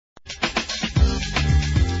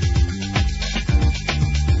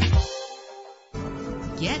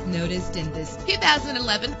noticed in this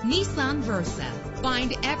 2011 Nissan Versa.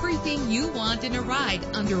 Find everything you want in a ride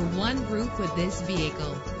under one roof with this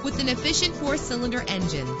vehicle. With an efficient 4-cylinder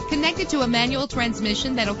engine connected to a manual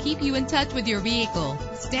transmission that'll keep you in touch with your vehicle.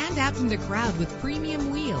 Stand out from the crowd with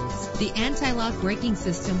premium wheels. The anti-lock braking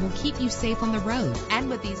system will keep you safe on the road. And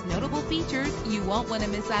with these notable features, you won't want to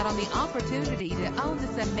miss out on the opportunity to own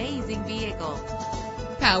this amazing vehicle.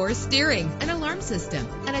 Power steering, an alarm system,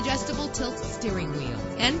 an adjustable tilt steering wheel.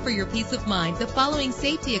 And for your peace of mind, the following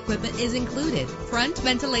safety equipment is included: front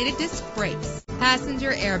ventilated disc brakes,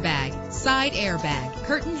 passenger airbag, side airbag,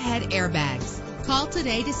 curtain head airbags. Call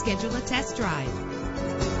today to schedule a test drive.